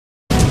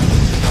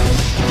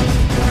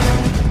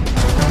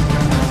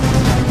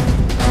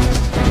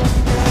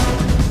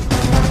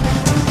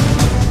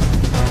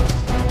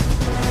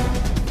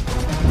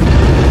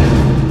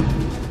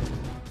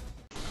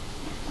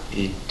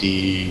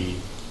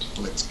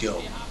Let's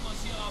go.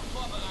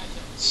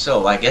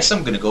 So, I guess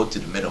I'm gonna go to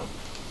the middle.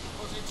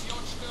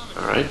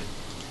 Alright.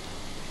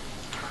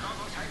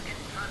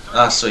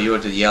 Ah, so you're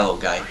the yellow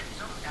guy.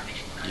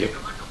 Yep.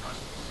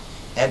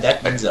 And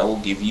that means I will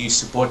give you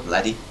support,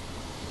 laddie.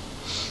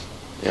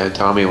 Yeah,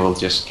 Tommy will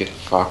just get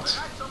fucked.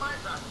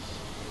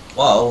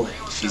 Well,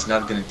 if he's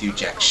not gonna do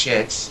jack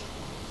shit.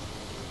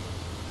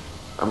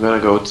 I'm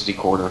gonna go to the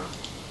corner.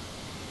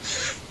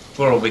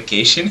 For a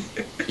vacation?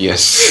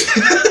 Yes.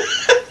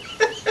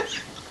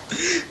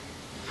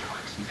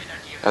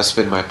 That's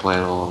been my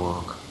plan all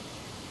along.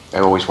 I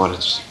always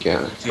wanted to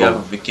get. You have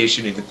a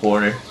vacation in the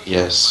corner.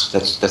 Yes,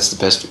 that's the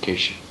best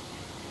vacation.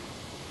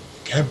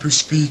 Camper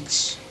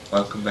speaks.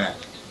 Welcome back.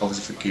 I was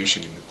a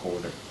vacation in the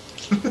corner.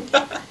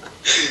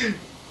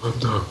 I'm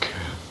not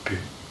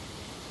camping.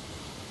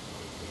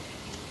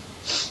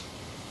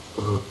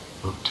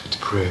 I'm too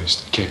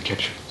depressed. I can't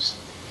capture this.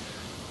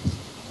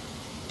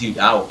 Dude,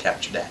 I will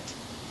capture that.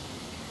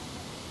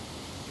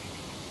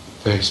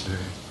 Thanks, man.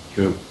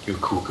 You're a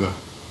cool guy.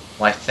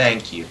 Why,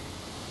 thank you.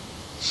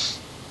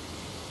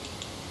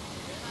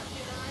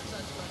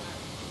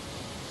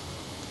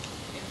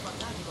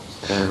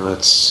 And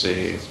let's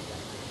see.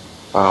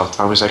 Wow,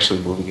 Tommy's actually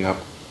moving up.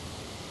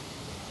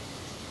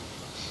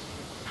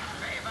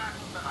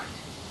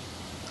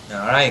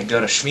 Alright, go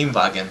to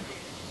Schwimmwagen.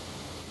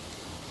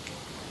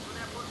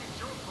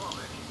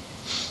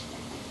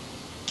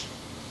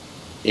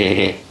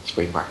 Yeah,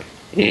 spring market.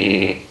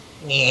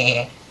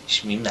 Yeah,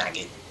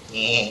 Schwimmwagen.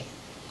 Yeah,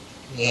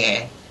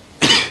 yeah.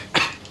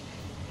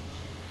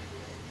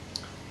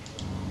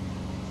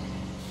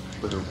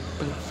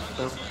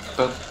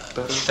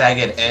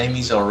 Faggot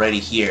enemies already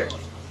here.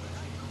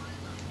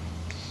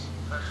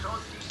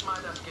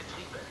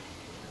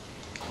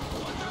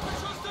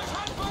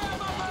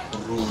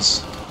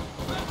 Rules.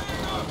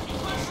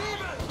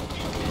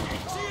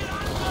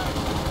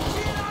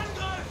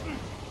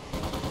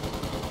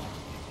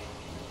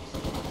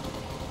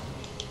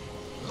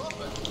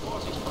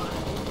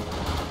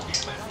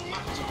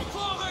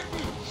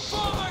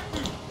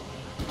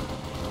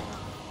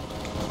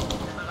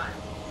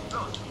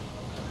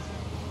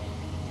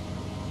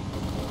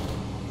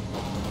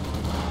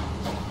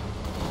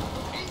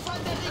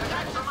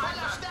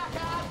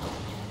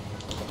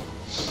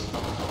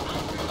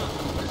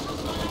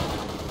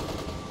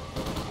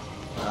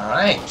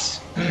 Alright.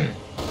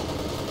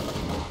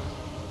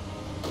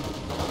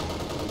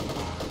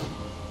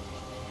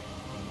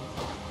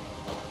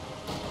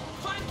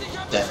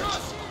 Damn it.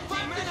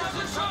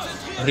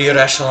 Rear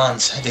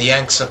echelons. The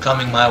Yanks are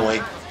coming my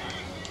way.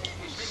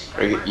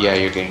 Yeah,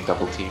 you're getting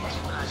double teamed.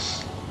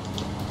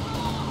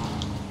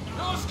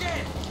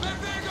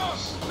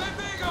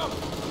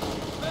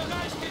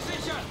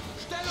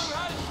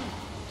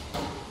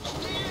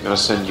 I'm gonna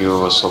send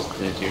you assault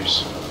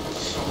grenadiers.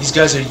 These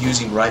guys are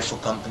using rifle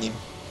company.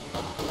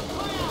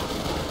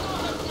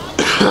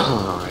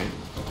 Alright.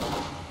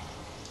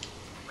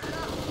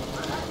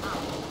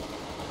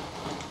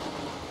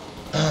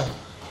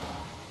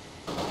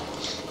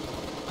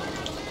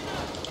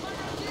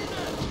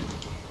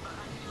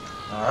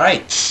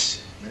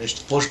 Alright. Managed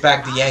to push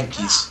back the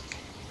Yankees.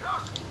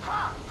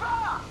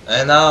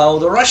 And now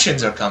the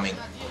Russians are coming.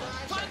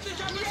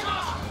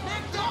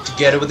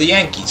 Together with the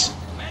Yankees.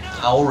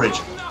 How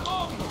original.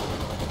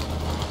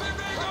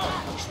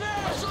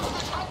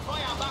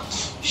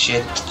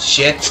 Shit,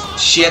 shit,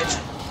 shit.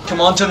 Come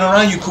on, turn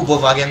around, you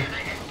Kugelwagen.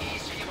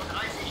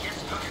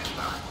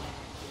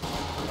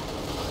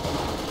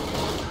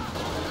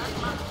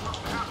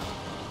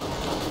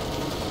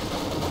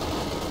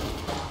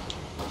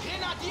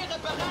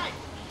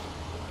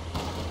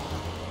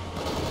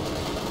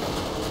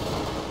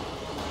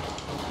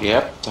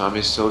 Yep,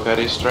 Tommy's still got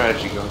his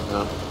strategy going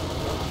on.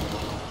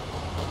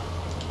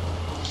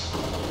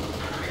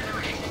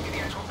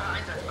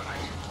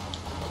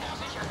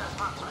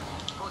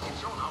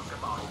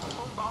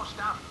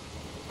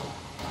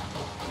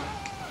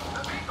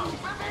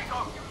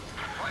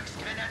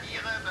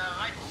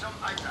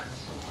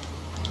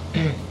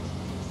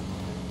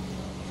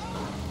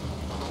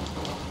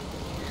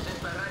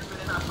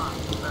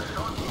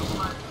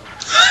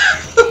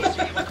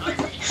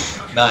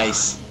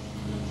 Nice.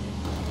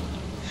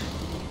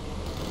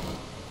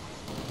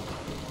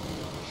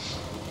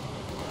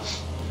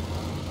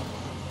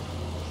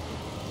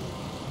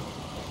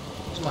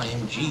 Where's my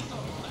MG?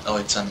 Oh,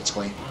 it's on its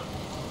way.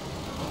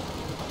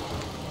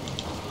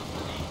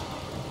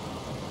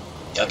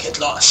 You'll get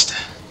lost.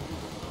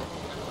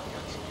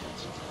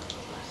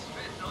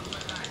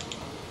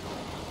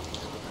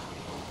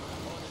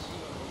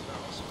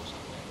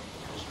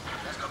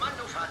 Das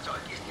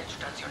Kommandofahrzeug ist jetzt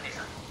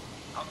stationär.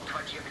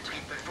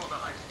 Hauptquartierbetrieb wird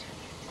vorbereitet.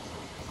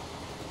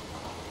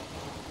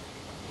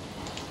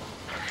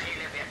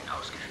 Befehle werden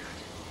ausgeführt.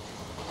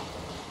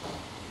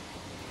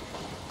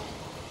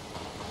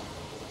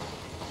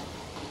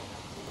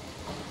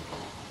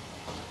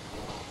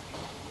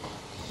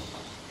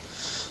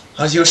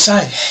 How's your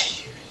side?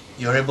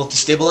 You're able to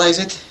stabilize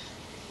it?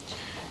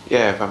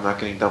 Yeah, if I'm not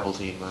getting double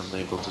teamed, I'm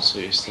able to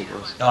stay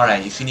stabilized.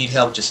 Alright, if you need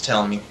help, just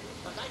tell me.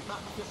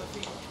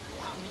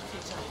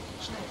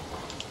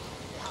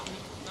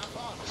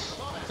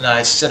 Now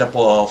I set up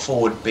a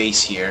forward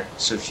base here,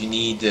 so if you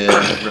need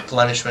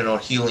replenishment or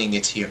healing,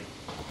 it's here.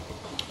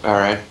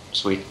 Alright,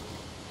 sweet.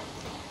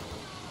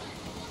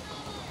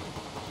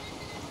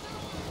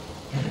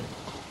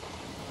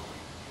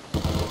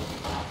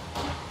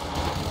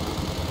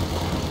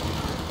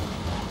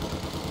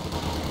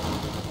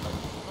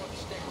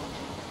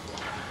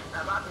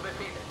 Erwarten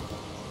Befehle.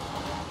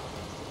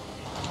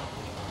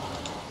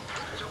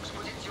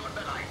 Versuchsposition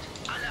bereit.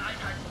 Alle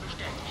Einheiten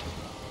bestätigt.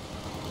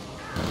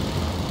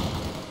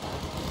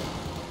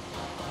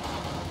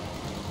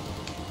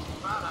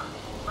 Fahrer,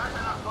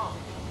 weiter nach vorn.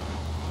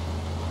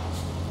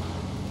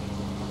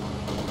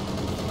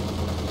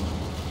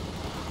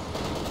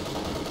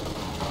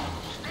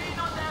 Stehen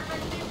unter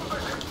effektiven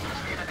Beschuss.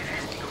 Schwere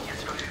Befestigung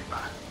jetzt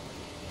verfügbar.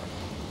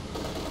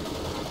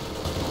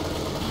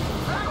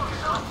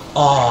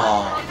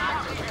 Oh,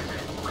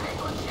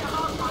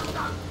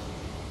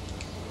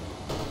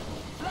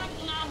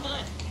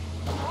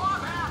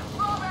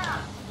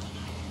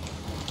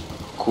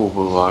 Cool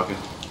Bullwagen.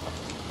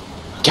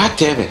 God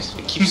damn it!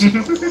 It keeps.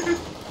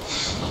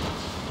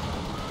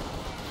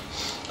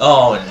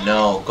 oh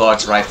no,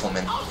 Guards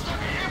Rifleman.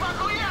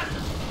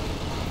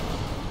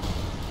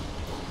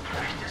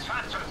 Rechtes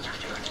Fahrzeug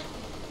zerstört.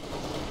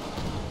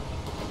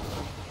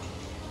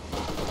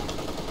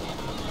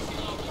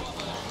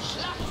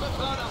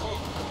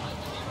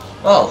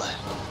 Well,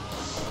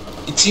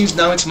 it seems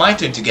now it's my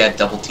turn to get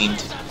double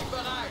teamed.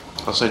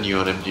 I'll send you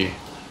an MG.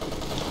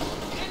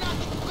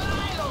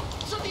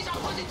 Zu dieser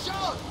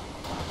Position!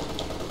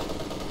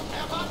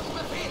 Erwarten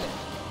Befehle!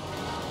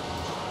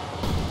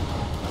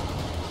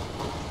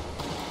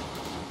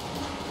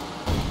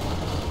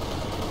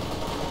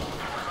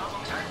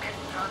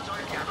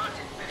 Versorgungseinkettenfahrzeug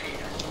erwartet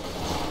Befehle.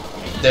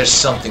 There's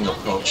something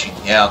approaching.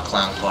 Yeah, a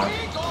clown car.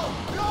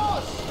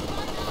 Los!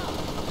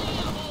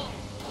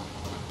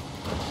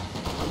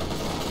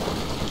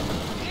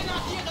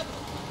 Grenadiere!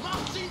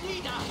 Macht sie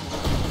nieder!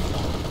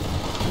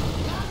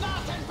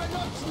 Granaten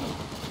benutzen!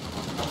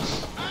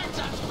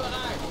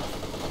 Einsatzbereit!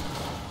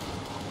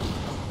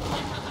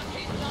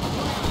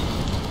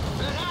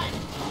 Bereit!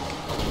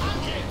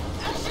 Angriff!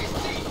 Erschießt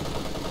sie!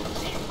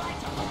 Schießt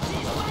weiter!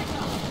 Schießt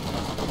weiter!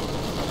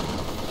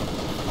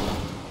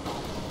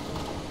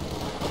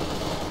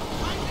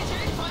 Feindliche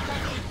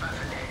Infanterie!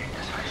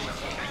 Das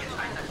Fallschirmjäger jetzt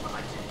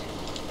einsatzbereit sind.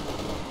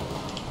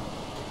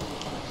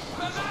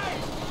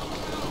 Bereit!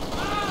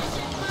 Marsch!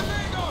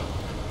 Bewegung!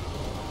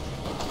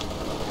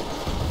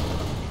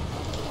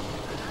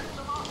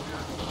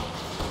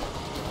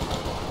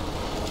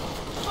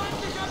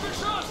 Feindlicher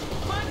Beschuss!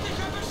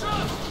 Feindlicher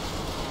Beschuss!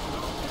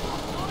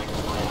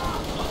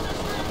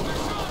 Unterstützung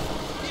Beschuss!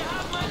 Wir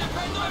haben eine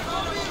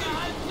Neuformierung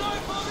gehalten!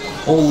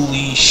 Neuformierung!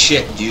 Holy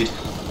shit, dude.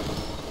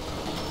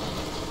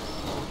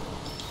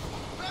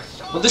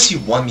 What does he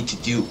want me to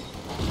do?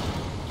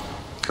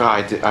 Oh,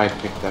 I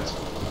picked that.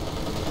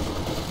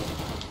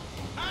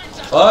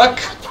 Fuck!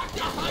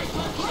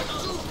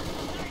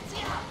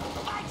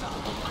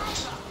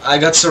 I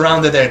got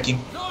surrounded there, Kim.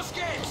 Los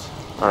geht's!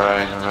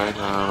 Alright.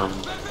 Bewegung!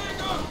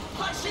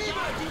 Verschiebe!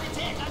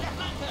 Aktivität an der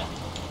Flanke!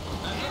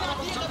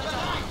 Grenadiere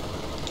bereit!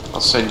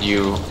 I'll send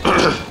you.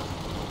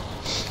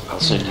 I'll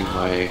send you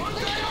my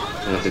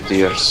the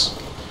deers.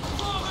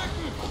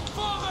 Vorrücken!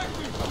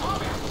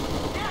 Vorrücken!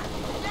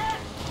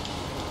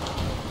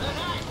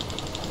 Bereit!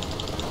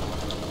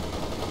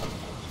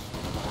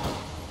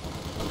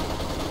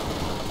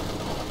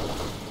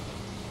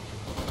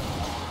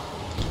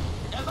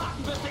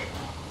 Erwarten Befehl!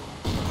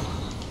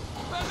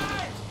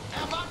 Bereit!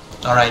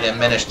 Erwarten! Alright, I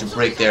managed to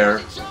break their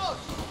Position!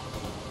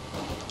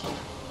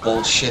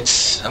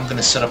 bullshit. I'm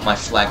gonna set up my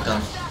flag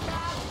gun.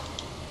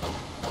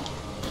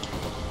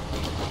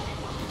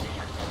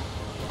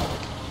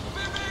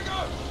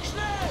 Bewegung!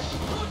 Schnell!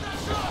 Guter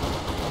Schuss!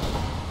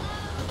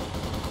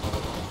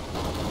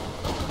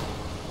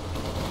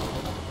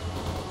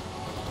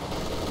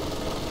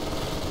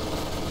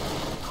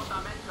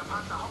 Fundament für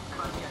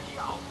Panzerhauptquartier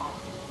hier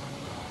aufbauen.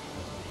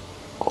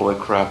 Holy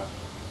crap!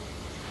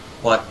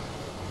 What?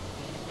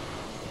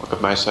 Look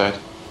at my side.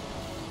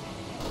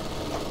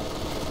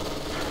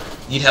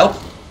 Need help?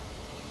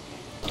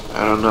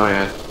 I don't know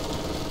yet.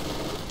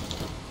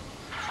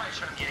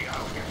 Fallschirmjäger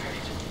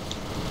aufgefällt.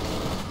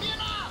 Mir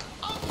nach!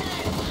 Auf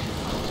geht's!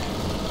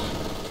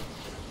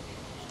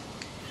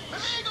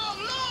 Bewegung!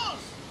 Los!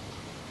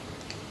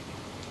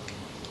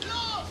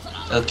 Los!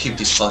 Raus! I'll keep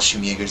these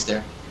Fallschirmjägers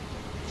there.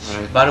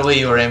 Right. By the way,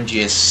 your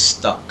MG is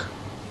stuck.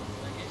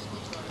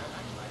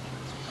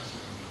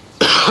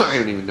 I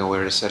don't even know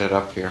where to set it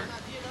up here.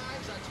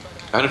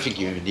 I don't think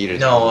you even need it.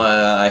 No,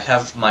 I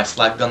have my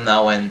flag gun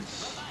now and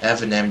I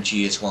have an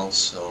MG as well,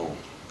 so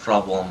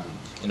problem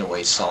in a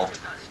way solved.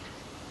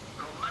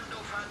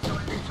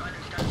 Kommandofahrzeug zu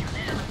einem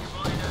stationären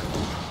Gebäude.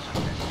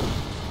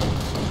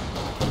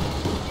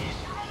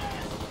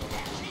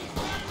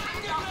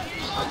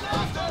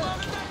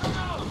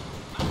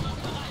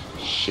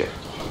 Shit.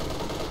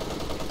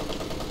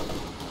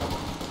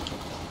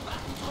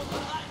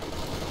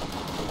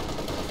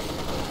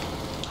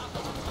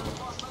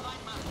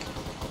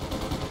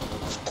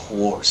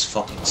 course,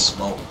 fucking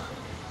smoke.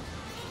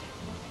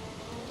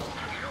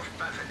 Die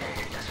Luftwaffe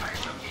meldet, dass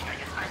Fallschirmjäger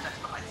jetzt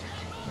einsatzbereit sind.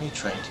 What are you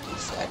trying to do,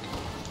 fag?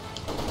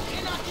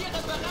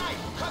 Grenadiere bereit!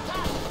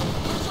 Kontakt!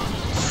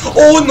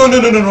 Oh, no, no,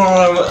 no, no,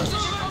 no, no.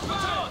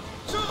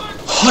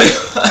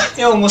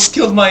 I almost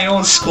killed my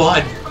own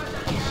squad.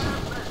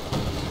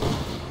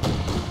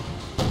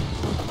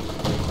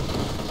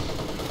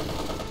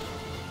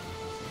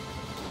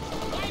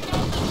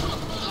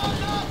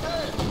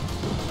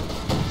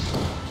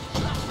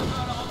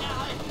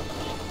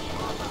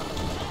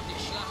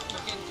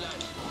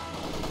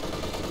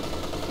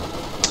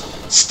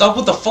 Stop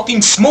with the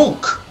fucking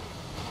smoke!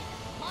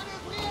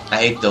 I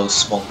hate those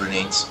smoke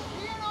grenades.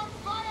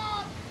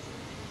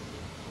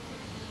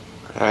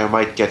 I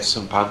might get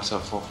some Panzer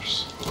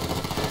Force.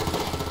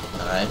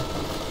 Alright.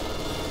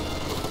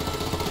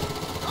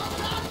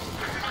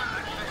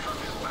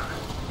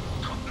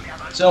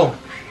 So,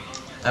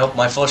 I hope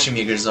my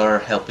Fallschirmjägers are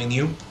helping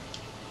you.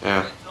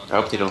 Yeah, I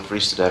hope they don't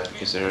freeze to death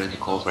because they're in the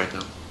cold right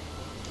now.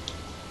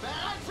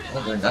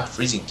 Well, they're not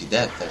freezing to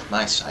death at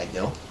my side,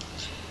 though.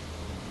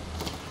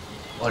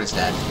 What is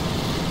that?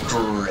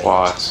 Great.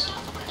 What?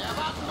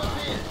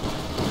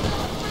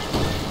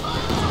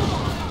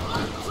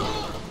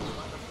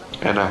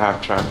 And a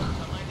half track.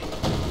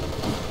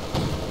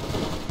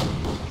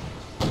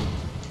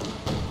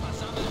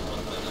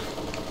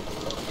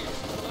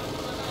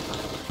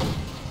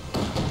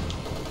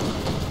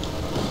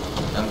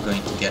 I'm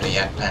going to get a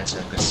Yak Panzer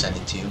and I'm going to send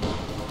it to you.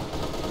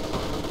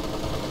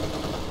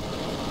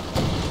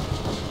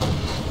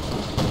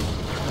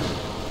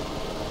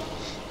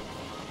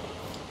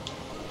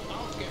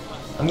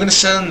 I'm gonna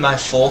send my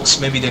folks,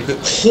 maybe they could.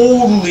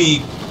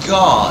 Holy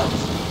God!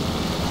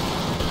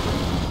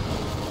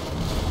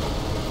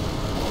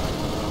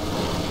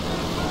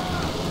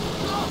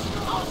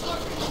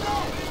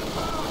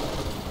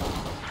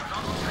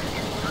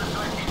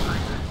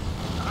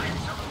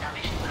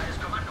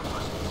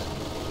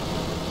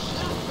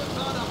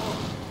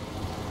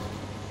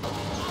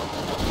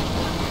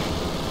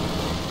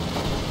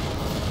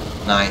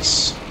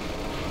 Nice.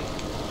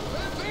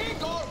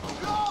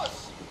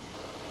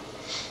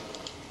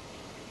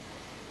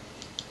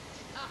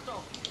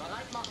 Achtung!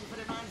 Bereit machen für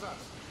den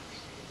Einsatz!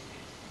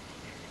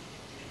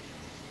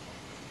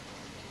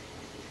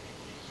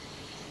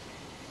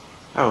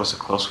 That was a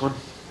close one.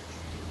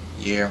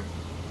 Yeah.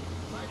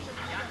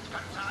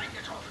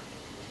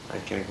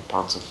 I'm getting the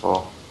Panzer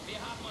full.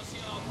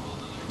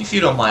 If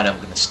you don't mind,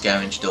 I'm gonna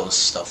scavenge those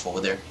stuff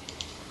over there.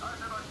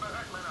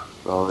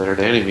 Well, they're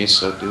the enemies,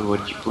 so do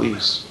what you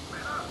please.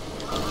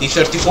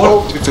 T-34?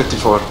 Oh,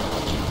 254.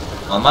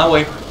 On my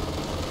way.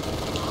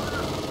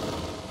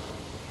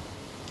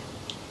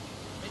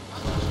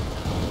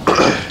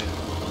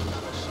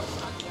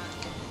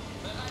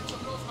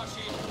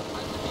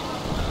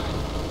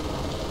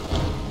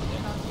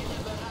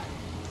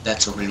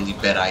 That's a really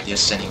bad idea,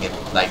 sending it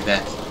like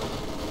that.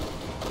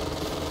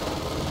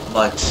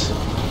 But...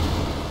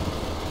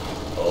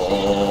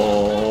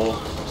 Oh...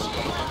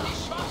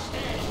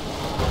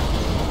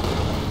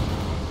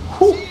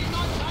 Whew.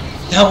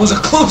 That was a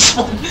close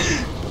one!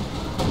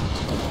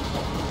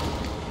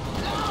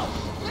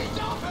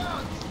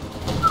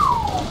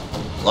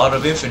 A lot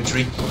of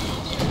infantry.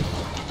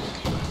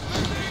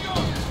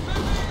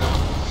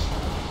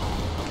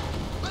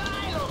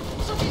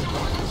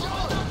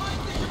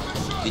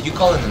 Did you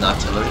call in an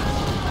artillery?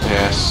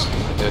 Yes,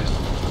 I did.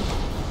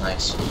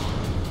 Nice.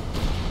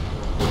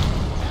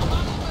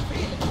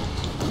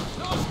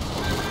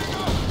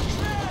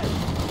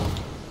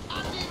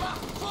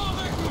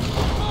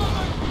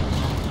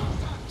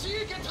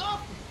 Ziel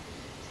getroffen!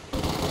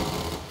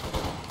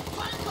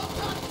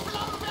 Feindkontakt!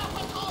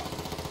 Flammenwerfertrupp!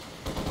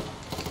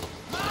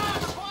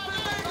 Marsch!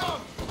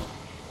 Bewegung!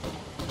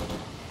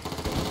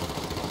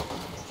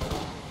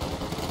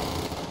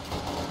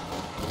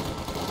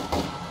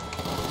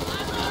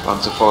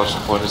 Panzer Force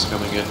support is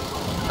coming in.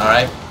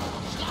 Alright.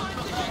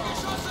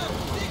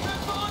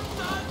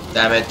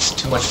 Damn it,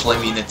 too much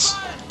flame units.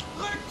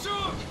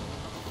 Rückzug!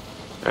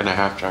 And a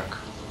half track.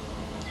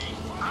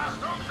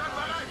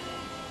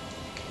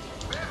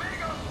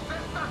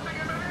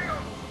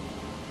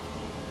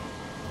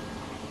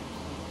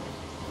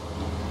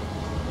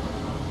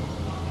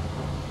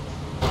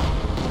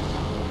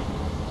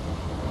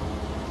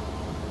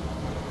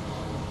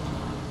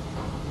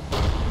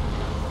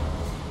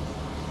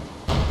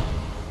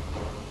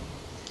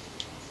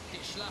 Die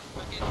Schlacht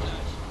beginnt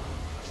gleich.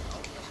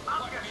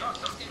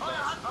 Abgeschossen!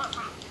 Feuer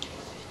anpassen!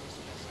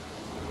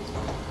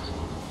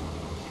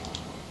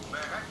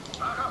 Bereit?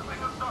 Fahrer,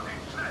 bring uns dorthin!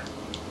 Schnell!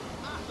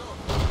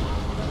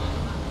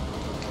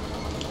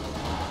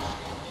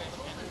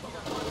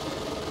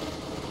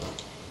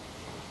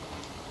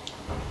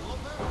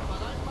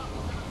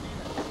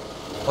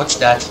 What's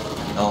that?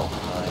 Oh,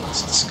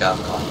 it's the scout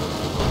car.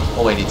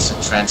 Oh wait, it's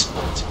a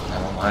transport.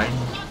 Never mind.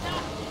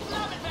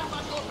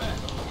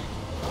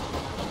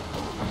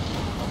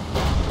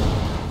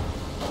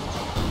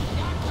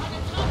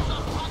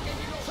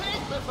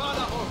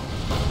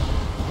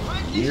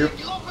 Feindliche Yep.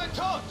 Gruppe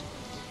tot!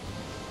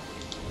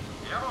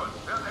 Jawohl,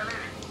 wird erledigt!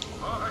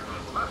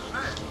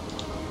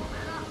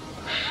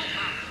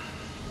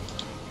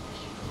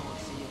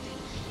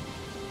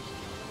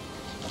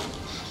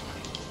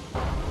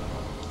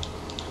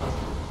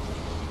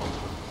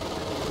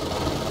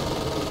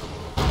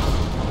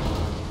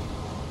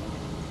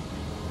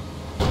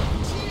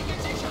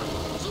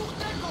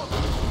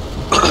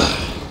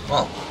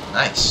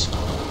 Nice.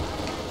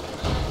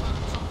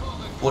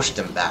 Push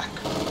them back.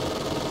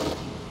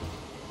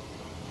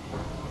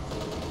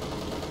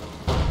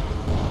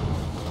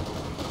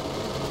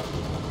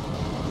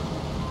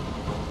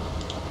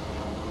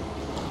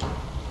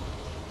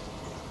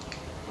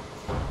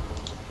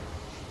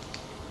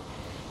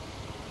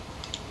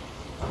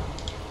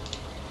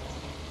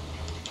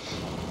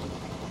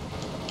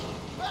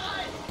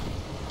 Bereit!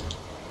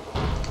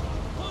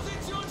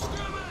 Position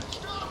stürmen!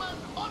 Stürmen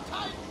und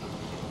halten!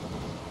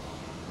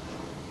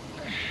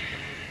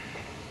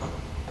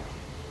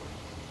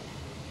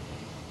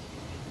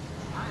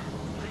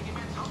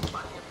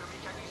 Regimentshauptmann hier für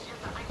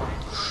mechanisierte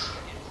Einheiten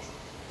notieren.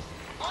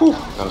 Whew,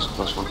 that was a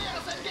close one.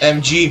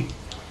 MG.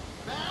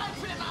 Bereit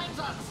für den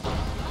Einsatz!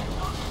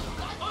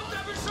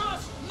 Unter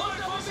Beschuss!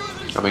 Unter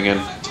Beschuss! Coming in.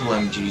 2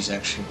 MGs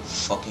actually.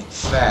 Fucking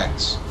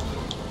facts.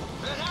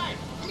 Bereit!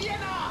 Mir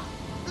nach!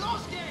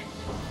 Los geht's!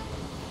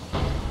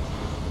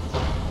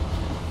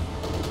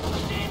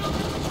 Stehen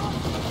unter Beschuss!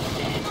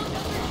 Stehen unter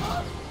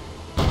Beschuss!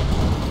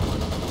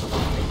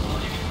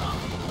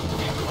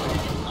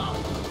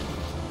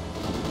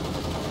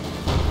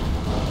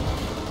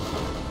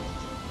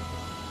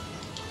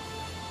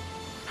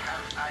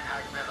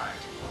 Kampfeinheit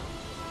bereit.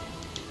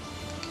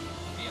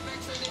 Wir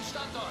wechseln den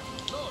Standort!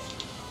 Los!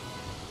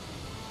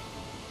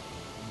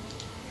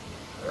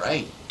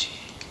 Right.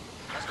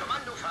 Das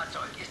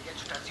Kommandofahrzeug ist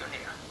jetzt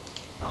stationär.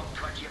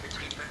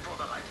 Hauptquartierbetrieb wird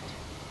vorbereitet.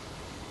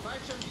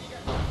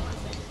 Fallschirmjäger!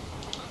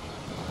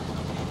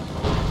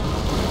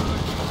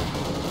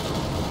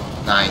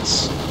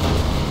 Nice.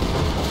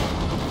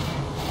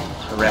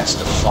 Harass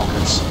the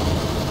fuckers.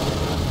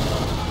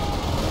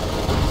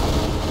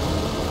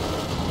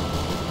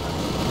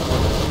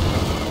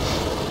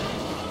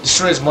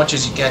 Destroy as much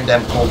as you can,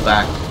 then pull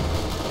back.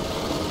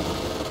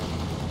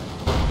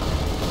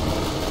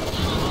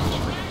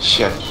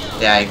 Shit.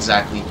 Yeah,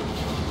 exactly.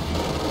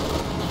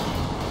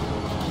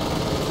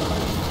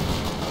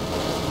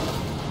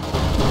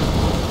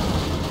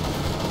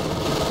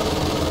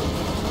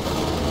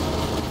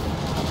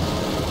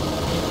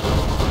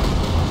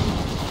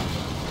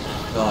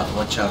 God,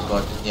 watch out,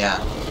 God. Yeah.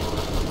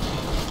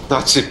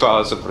 Nazi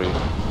possibly.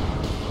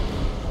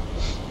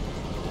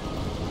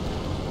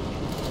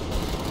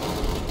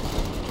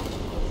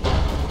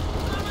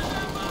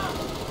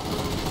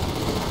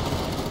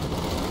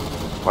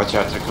 Watch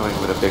out, they're coming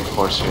with a big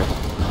force here.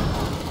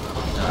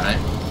 Alright.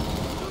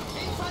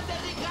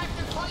 Infanterie greift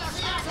in voller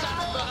Stärke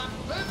an!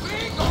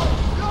 Bewegung!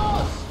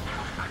 Los!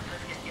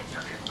 Angriff ist jetzt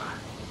verfügbar.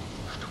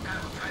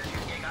 Stuttgart und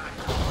Fallschirmjäger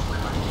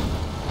angriffsbereit.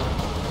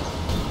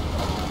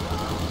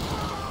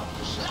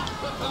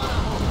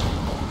 Schlachtbeförderung!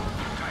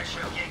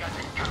 Fallschirmjäger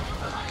sind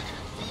kampfbereit.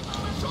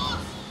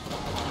 Beschuss!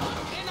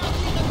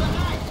 Grenadiere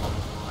bereit!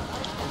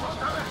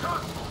 Unter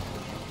Beschuss!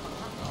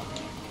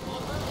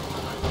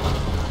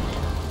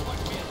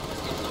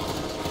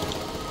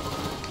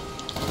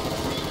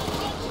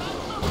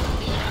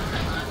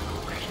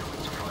 Rechnungen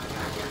zufolge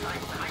hat der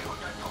Feind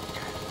 300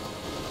 Punkte.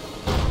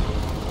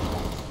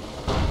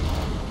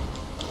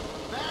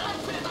 Bereit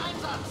für den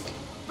Einsatz!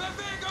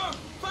 Bewegung!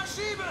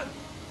 Verschieben!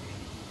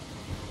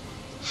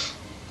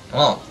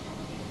 Well,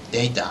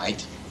 they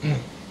died. Do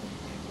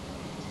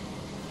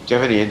you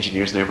have any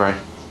engineers nearby?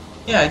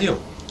 Yeah, I do.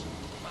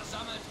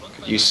 Versammelt und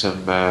Could use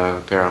some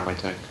repair on my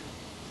tank.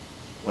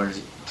 Where is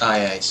it? Ah,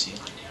 yeah, I see it.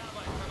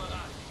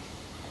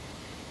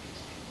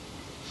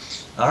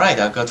 Alright,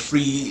 I've got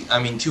 2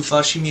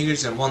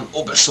 Fallschirmjägers and 1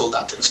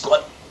 Obersoldat in the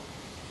squad.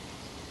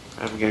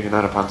 I'm getting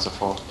another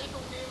Panzerfall.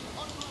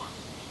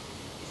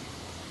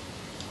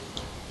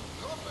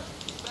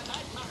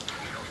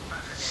 Luftwaffe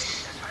meldet,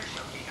 dass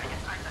Fallschirmjäger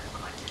jetzt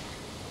einsatzbereit sind.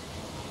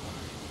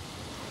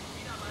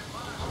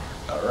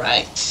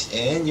 Alright,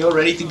 and you're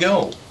ready to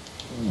go.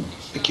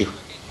 Thank you.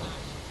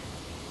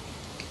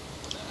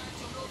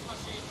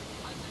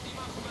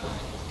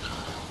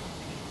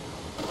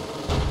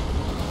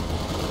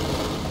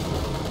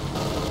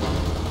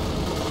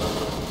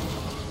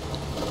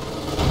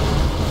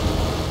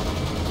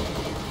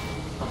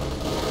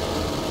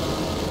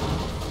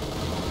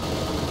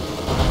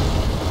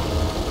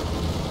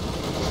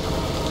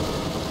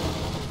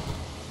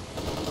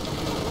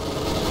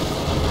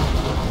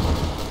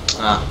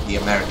 Ah, the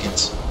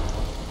Americans.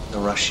 The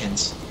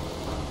Russians.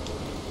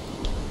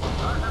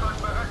 Haltet euch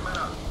bereit,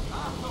 Männer.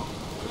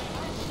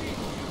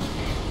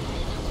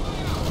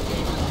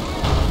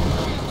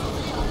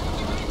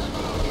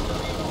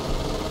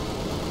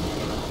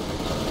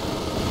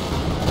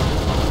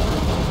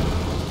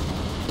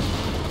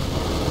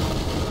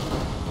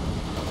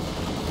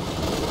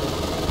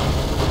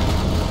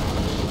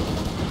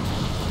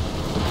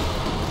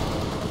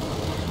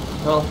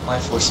 Well, my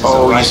forces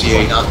Oh, arrived easy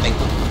for eight. nothing.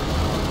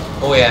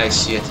 Oh yeah, I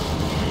see it.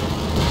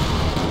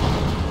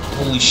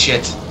 Holy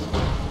shit.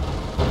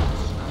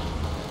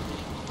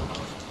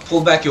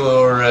 Pull back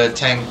your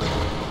tank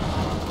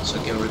so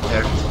I can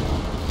repair it.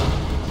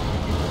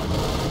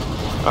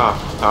 Ah,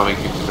 Tommy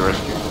came to the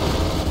rescue.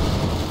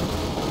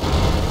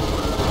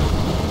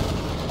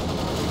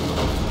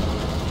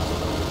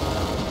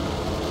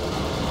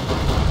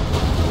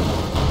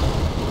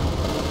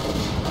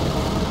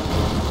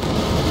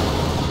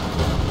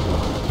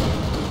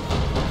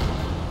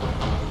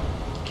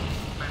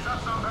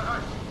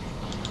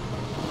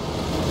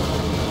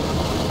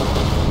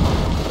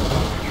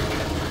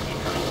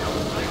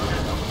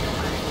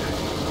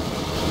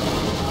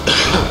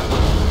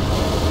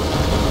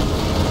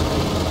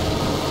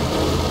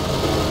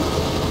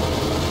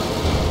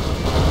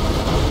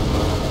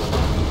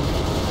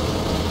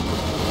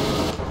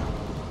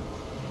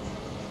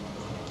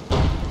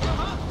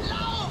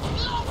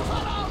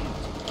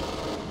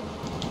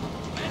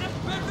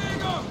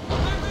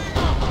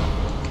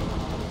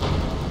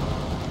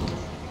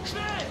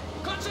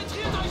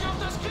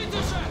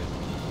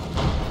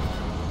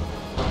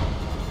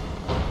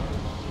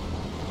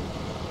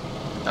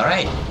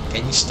 Alright,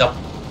 can you stop?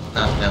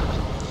 No, no.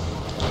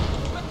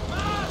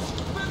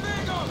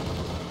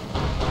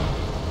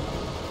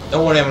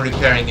 Don't worry, I'm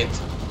repairing it.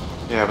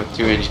 Yeah, but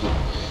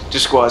two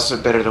squads are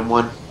better than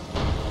one.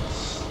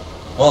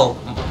 Well,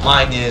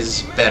 mine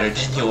is better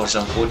than yours,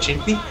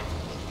 unfortunately.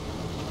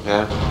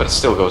 Yeah, but it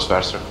still goes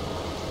faster.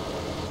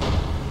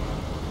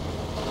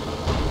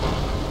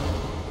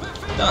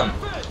 Done.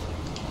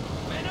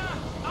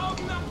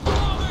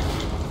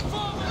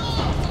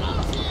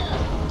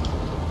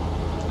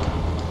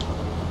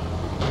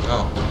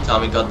 Oh,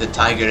 Tommy got the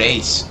Tiger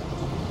Ace.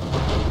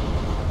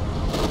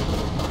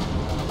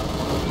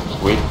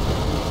 Sweet.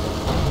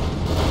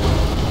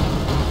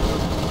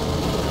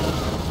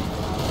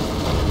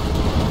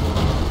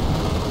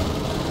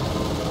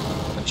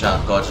 Watch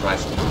out, God's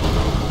rifle.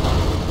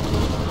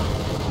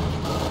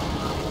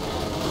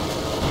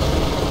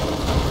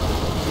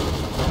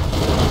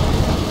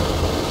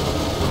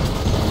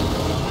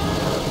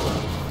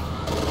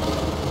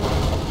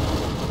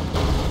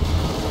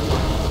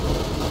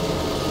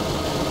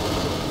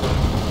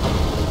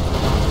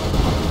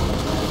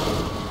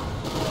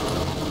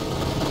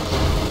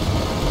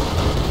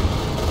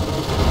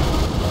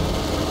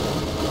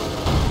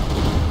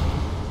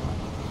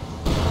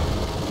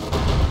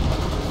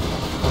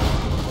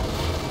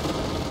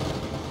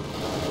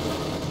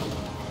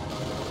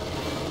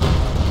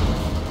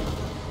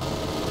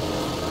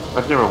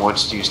 I've never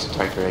once used the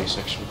Tiger Ace,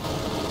 actually.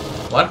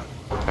 What?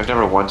 I've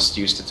never once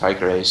used the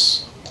Tiger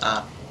Ace.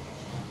 Ah.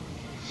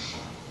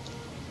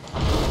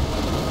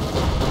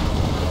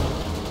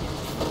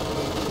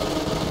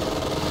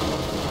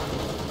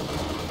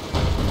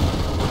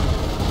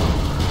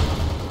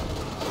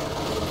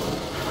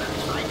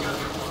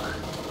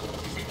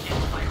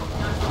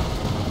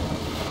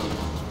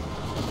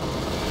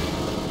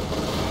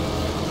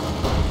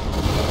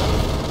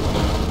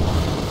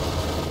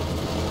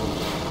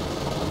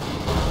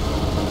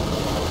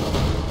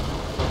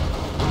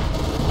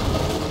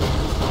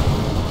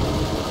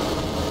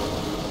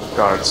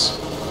 Guards.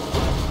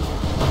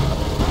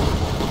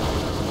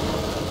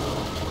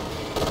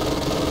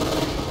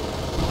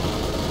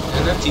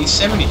 And a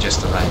T-70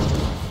 just arrived.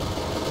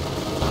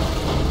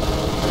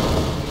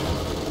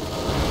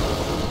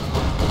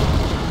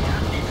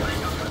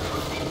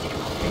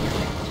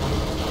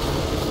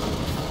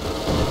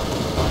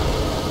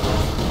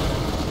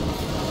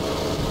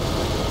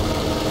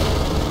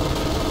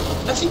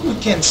 I think we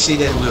can say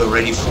that we're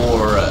ready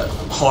for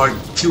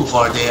two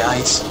hard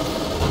AIs.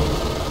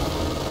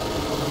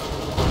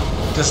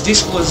 Because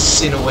this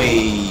was, in a way,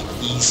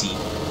 easy.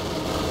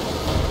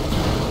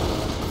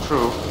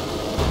 True.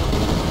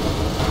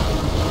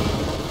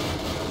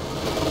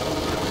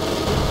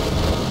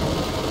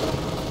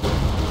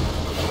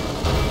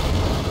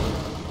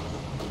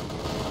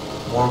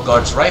 More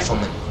guards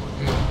riflemen.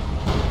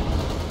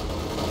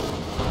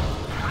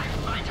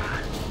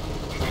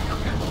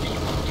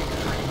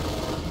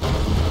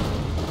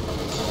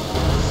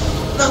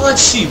 Now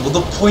let's see, will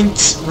the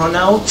point run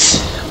out?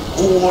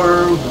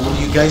 Or will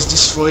you guys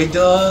destroy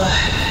the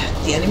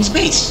enemy's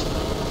base?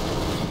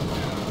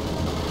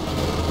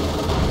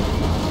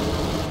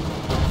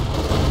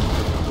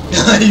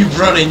 You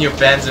brought in your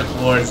Panzer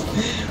Force.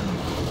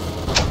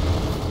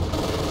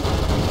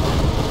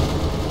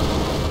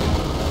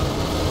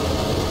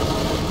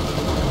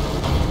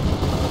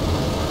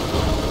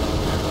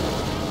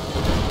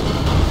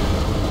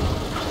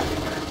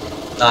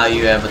 Ah,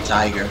 you have a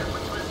Tiger.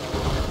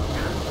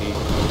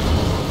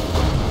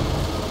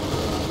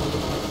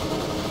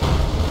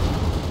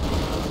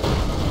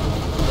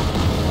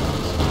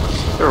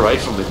 The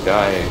rifleman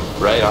die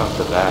right off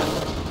the bat.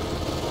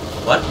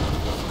 What?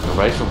 The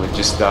rifleman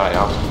just die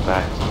off the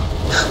bat.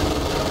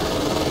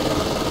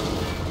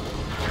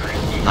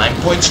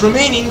 9 points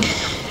remaining.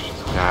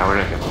 Nah, we're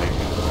not gonna make it.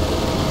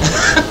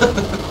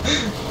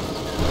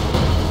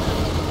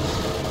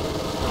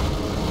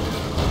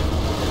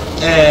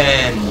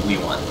 And we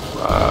won.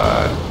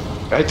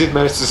 I did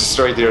manage to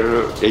destroy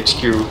their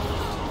HQ,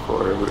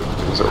 or it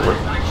was over.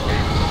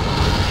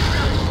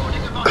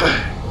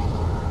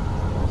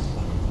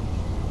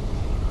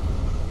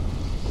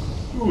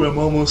 Ooh, I'm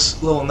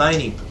almost level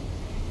 90.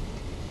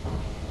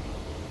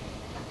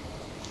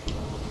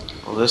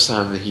 Well, this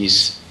time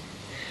he's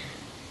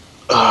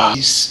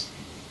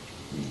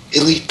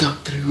elite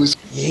Doctor Who's.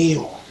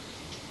 Yeah.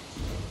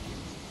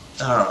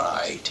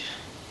 Alright.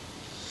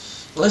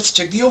 Let's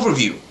check the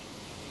overview.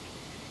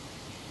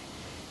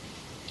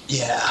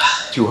 Yeah.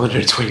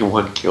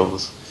 221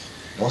 kills.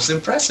 Most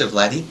impressive,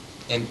 laddie.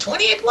 And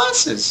 28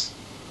 losses.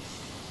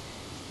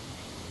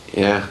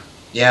 Yeah.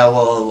 Yeah,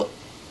 well,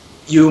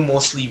 you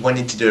mostly went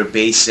into their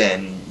base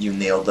and you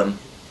nailed them.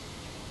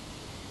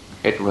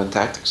 Hit and run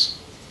tactics.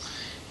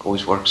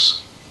 Always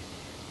works.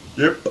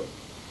 Yep.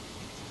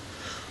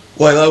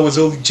 While I was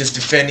only just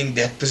defending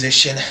that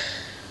position.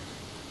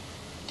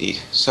 Indeed.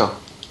 So,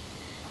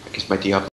 I guess my Diablo